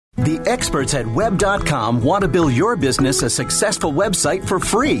The experts at Web.com want to build your business a successful website for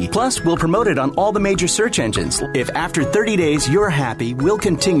free. Plus, we'll promote it on all the major search engines. If after 30 days you're happy, we'll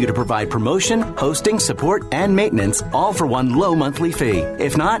continue to provide promotion, hosting, support, and maintenance, all for one low monthly fee.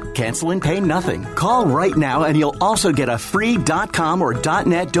 If not, cancel and pay nothing. Call right now and you'll also get a free .com or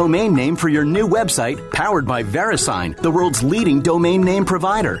 .net domain name for your new website, powered by VeriSign, the world's leading domain name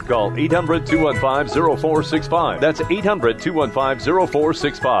provider. Call 800-215-0465. That's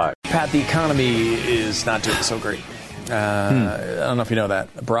 800-215-0465. Pat, the economy is not doing so great. I don't know if you know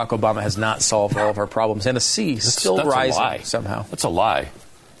that. Barack Obama has not solved all of our problems, and the sea is still rising somehow. That's a lie.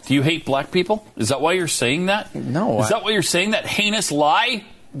 Do you hate black people? Is that why you're saying that? No. Is that why you're saying that heinous lie?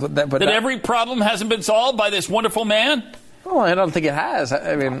 That every problem hasn't been solved by this wonderful man? Well, I don't think it has.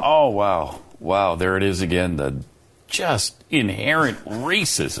 I mean... Oh, wow. Wow, there it is again. The just inherent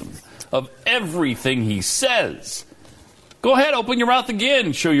racism of everything he says. Go ahead, open your mouth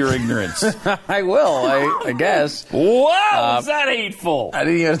again, show your ignorance. I will, I guess. Wow, is that hateful? I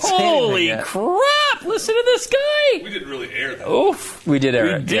didn't even say Holy crap, listen to this guy. We didn't really air that. Oof. We did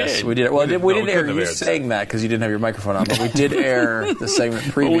air it. Did. Yes, we did. Well, we didn't air you saying that because you didn't have your microphone on, but we did air the segment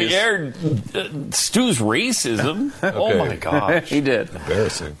previous. We aired Stu's racism. Okay. Oh, my gosh. He did.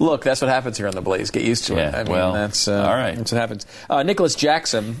 Embarrassing. Look, that's what happens here on The Blaze. Get used to it. I mean, that's all right. That's what happens. Nicholas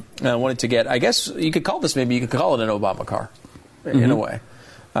Jackson wanted to get, I guess you could call this, maybe you could call it an Obama car. In a way.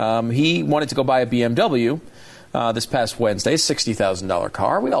 He wanted to go buy a BMW this past Wednesday, $60,000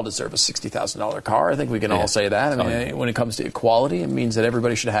 car. We all deserve a $60,000 car. I think we can all say that. I mean, when it comes to equality, it means that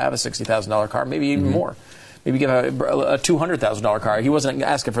everybody should have a $60,000 car, maybe even more. Maybe give a $200,000 car. He wasn't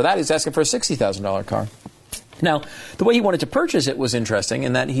asking for that. He's asking for a $60,000 car. Now, the way he wanted to purchase it was interesting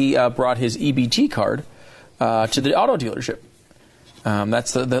in that he brought his EBT card to the auto dealership.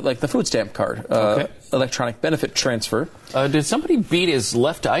 That's the food stamp card, electronic benefit transfer. Did somebody beat his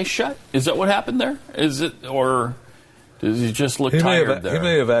left eye shut? Is that what happened there? Is it, or does he just look tired there? He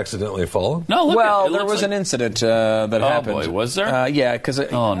may have accidentally fallen. No, there was an incident that happened. Oh boy, was there? Yeah, because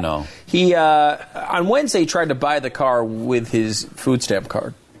oh no, he on Wednesday he tried to buy the car with his food stamp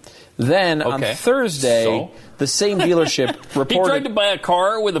card. Then on Thursday, the same dealership reported he tried to buy a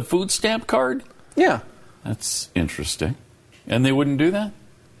car with a food stamp card. Yeah, that's interesting. And they wouldn't do that?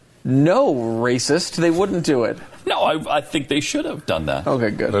 No, racist. They wouldn't do it. No, I think they should have done that. Okay,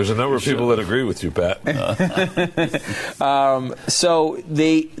 good. There's a number of people that agree with you, Pat. So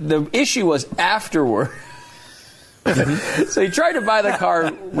the issue was afterward. So he tried to buy the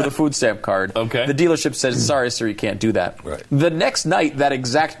car with a food stamp card. Okay. The dealership said, sorry, sir, you can't do that. Right. The next night, that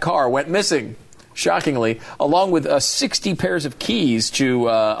exact car went missing, shockingly, along with 60 pairs of keys to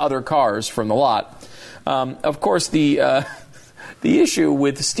other cars from the lot. Of course, the issue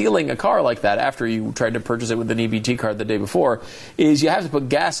with stealing a car like that after you tried to purchase it with an EBT card the day before is you have to put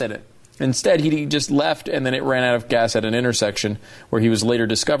gas in it. Instead, he just left, and then it ran out of gas at an intersection where he was later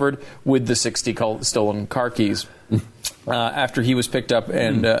discovered with the 60 stolen car keys. After he was picked up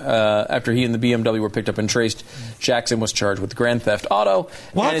and after he and the BMW were picked up and traced, Jackson was charged with grand theft auto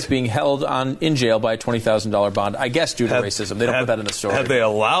and is being held in jail by a $20,000 bond, I guess due to racism. They don't put that in the story. Had they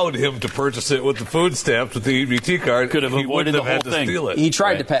allowed him to purchase it with the food stamps, with the EBT card, could have avoided the whole thing. Steal it. He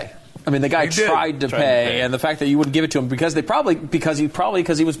tried to pay. I mean, the guy tried to pay, and the fact that you wouldn't give it to him because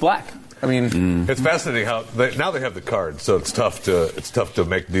he was black. I mean, it's fascinating how now they have the card, so it's tough to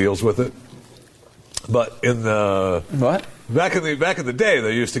make deals with it. But in the back in the day,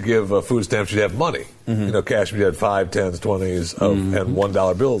 they used to give food stamps. You'd have money, cash. You had 5, 10s, 20s, and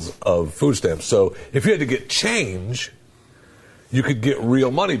 $1 bills of food stamps. So if you had to get change, you could get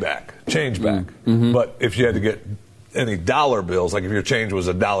real money back, change back. But if you had to get any dollar bills, like if your change was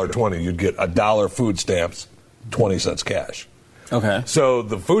 $1.20, you'd get $1 food stamps, 20 cents cash. Okay. So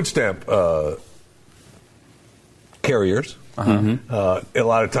the food stamp carriers. A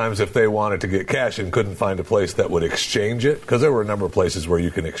lot of times if they wanted to get cash and couldn't find a place that would exchange it, because there were a number of places where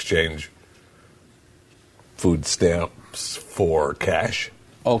you can exchange food stamps for cash.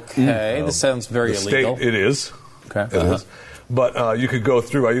 Okay, this sounds very illegal. It is. Okay. It is. But you could go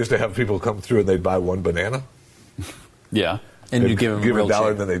through. I used to have people come through and they'd buy one banana. Yeah. And you give them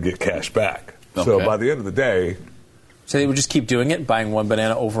 $1 and then they'd get cash back. Okay. So by the end of the day... So they would just keep doing it, buying one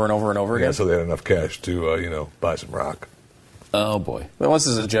banana over and over and over again? Yeah, so they had enough cash to, buy some rock. Oh, boy. Well, this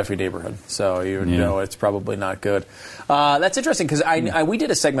is a Jeffrey neighborhood, so you know it's probably not good. That's interesting, because we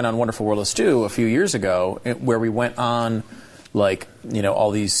did a segment on Wonderful World of Stu a few years ago where we went on,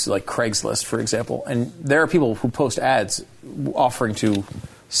 all these, Craigslist, for example, and there are people who post ads offering to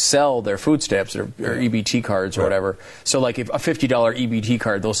sell their food stamps or EBT cards or whatever. So, if a $50 EBT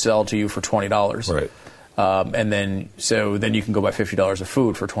card, they'll sell to you for $20. Right. and then you can go buy $50 of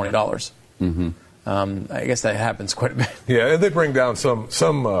food for $20. Mm-hmm. I guess that happens quite a bit. Yeah, and they bring down some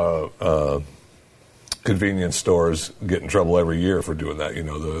convenience stores get in trouble every year for doing that. You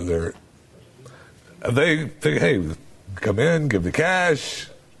know, they think, hey, come in, give the cash,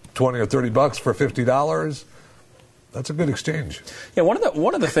 $20 or $30 for $50. That's a good exchange. Yeah,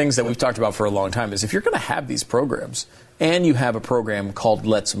 one of the things that we've talked about for a long time is if you're going to have these programs, and you have a program called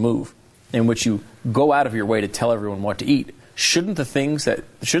Let's Move, in which you go out of your way to tell everyone what to eat, shouldn't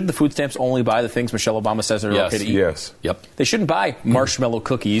the food stamps only buy the things Michelle Obama says are okay to eat? Yes. Yep. They shouldn't buy marshmallow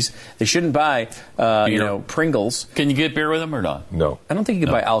cookies. They shouldn't buy Pringles. Can you get beer with them or not? No. I don't think you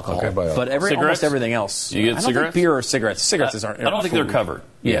can buy alcohol. Okay, buy alcohol. But almost everything else. You get I don't cigarettes? think beer or cigarettes. Cigarettes aren't. I don't think they're covered.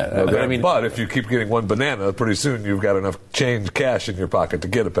 Yeah. But if you keep getting one banana, pretty soon you've got enough change cash in your pocket to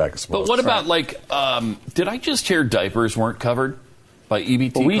get a pack of smokes. But what about did I just hear diapers weren't covered by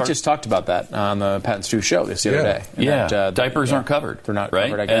EBT? Well, we card? just talked about that on the Pat and Stu show the other day. And diapers aren't covered. They're not right?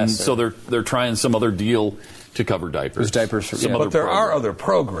 covered, I guess. And so they're trying some other deal to cover diapers. There's diapers. But there are other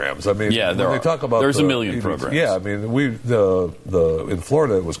programs. I mean, yeah, when they talk about there's a million programs. Yeah, I mean, in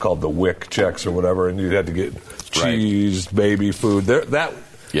Florida it was called the WIC checks or whatever, and you had to get cheese, baby food.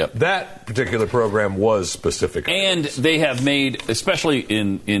 That particular program was specific. And they have made, especially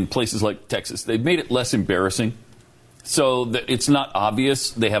in places like Texas, they've made it less embarrassing. So that it's not obvious.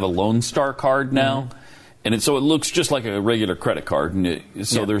 They have a Lone Star card now, and so it looks just like a regular credit card. And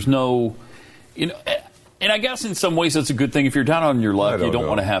there's no, and I guess in some ways that's a good thing. If you're down on your luck, you don't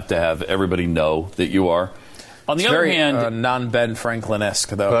want to have everybody know that you are. On the other hand, non-Ben Franklin-esque,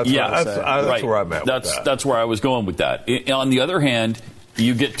 though. That's where I'm at. That's where I was going with that. On the other hand,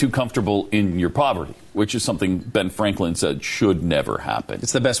 you get too comfortable in your poverty, which is something Ben Franklin said should never happen.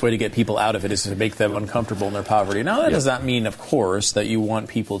 It's the best way to get people out of it is to make them uncomfortable in their poverty. Now, that does not mean, of course, that you want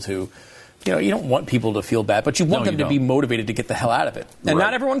people to, you don't want people to feel bad, but you want them to be motivated to get the hell out of it. And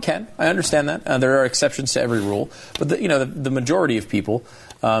not everyone can. I understand that. There are exceptions to every rule. But, the majority of people,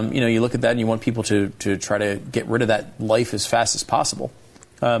 you look at that and you want people to try to get rid of that life as fast as possible.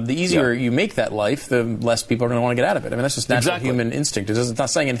 The easier you make that life, the less people are going to want to get out of it. I mean, that's just natural human instinct. It's not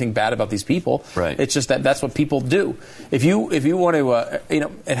saying anything bad about these people. Right. It's just that's what people do. If you want to,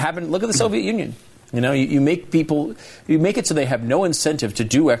 it happened. Look at the Soviet Union. You make it so they have no incentive to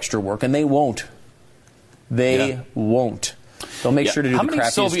do extra work, and they won't. They won't. They'll make sure to do the crappiest job possible. How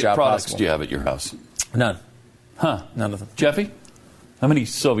many Soviet products do you have at your house? None. Huh? None of them. Jeffy, how many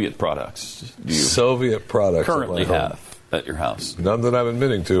Soviet products do you currently have at your house? None that I'm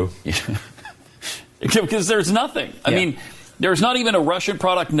admitting to. Because there's nothing. I mean, there's not even a Russian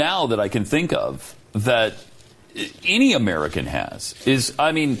product now that I can think of that any American has.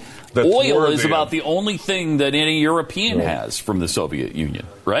 Oil is about the only thing that any European has from the Soviet Union,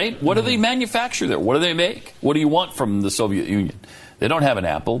 right? What do they manufacture there? What do they make? What do you want from the Soviet Union? They don't have an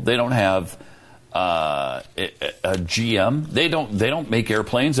Apple. They don't have a GM. They don't make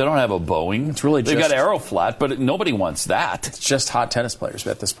airplanes. They don't have a Boeing. It's really they've got Aeroflat, but nobody wants that. It's just hot tennis players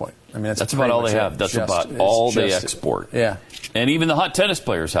at this point. I mean, that's about all they have. That's about all they export. Yeah, and even the hot tennis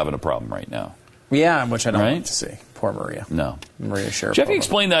players having a problem right now. Yeah, which I don't want to see. Poor Maria. No, Maria Sharapova. Jeffy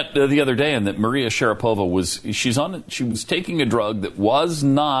explained that the other day, and that Maria Sharapova she was taking a drug that was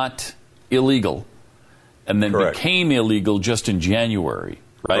not illegal, and then became illegal just in January.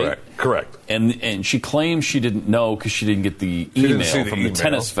 Right? Correct. And she claims she didn't know because she didn't get the email from the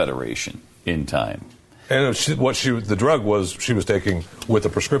Tennis Federation in time. And the drug was she was taking with a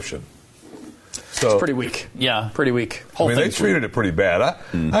prescription. So it's pretty weak. Yeah, pretty weak. They treated it pretty bad.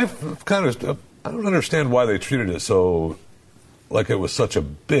 I don't understand why they treated it so like it was such a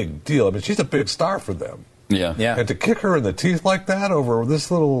big deal. I mean, she's a big star for them. Yeah. And to kick her in the teeth like that over this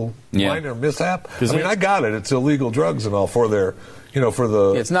little minor mishap. I got it. It's illegal drugs and all for their, for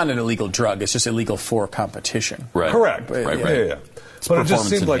the. It's not an illegal drug. It's just illegal for competition. Right. Correct. Right. Yeah. But it just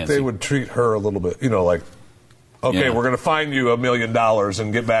seemed like they would treat her a little bit, like. Okay, we're going to fine you $1 million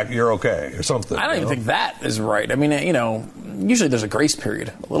and get back. You're okay, or something. I don't even think that is right. I mean, usually there's a grace period,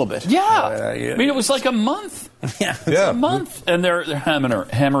 a little bit. Yeah, it was like a month. A month, and they're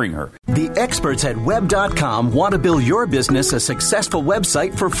hammering her. The experts at Web.com want to build your business a successful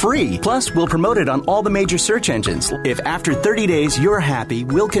website for free. Plus, we'll promote it on all the major search engines. If after 30 days you're happy,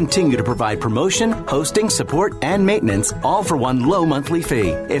 we'll continue to provide promotion, hosting, support, and maintenance, all for one low monthly fee.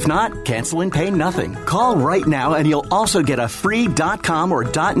 If not, cancel and pay nothing. Call right now, and you'll also get a free .com or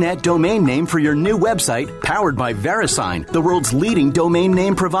 .net domain name for your new website, powered by VeriSign, the world's leading domain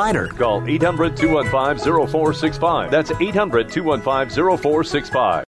name provider. Call 800-215-0465. That's 800-215-0465.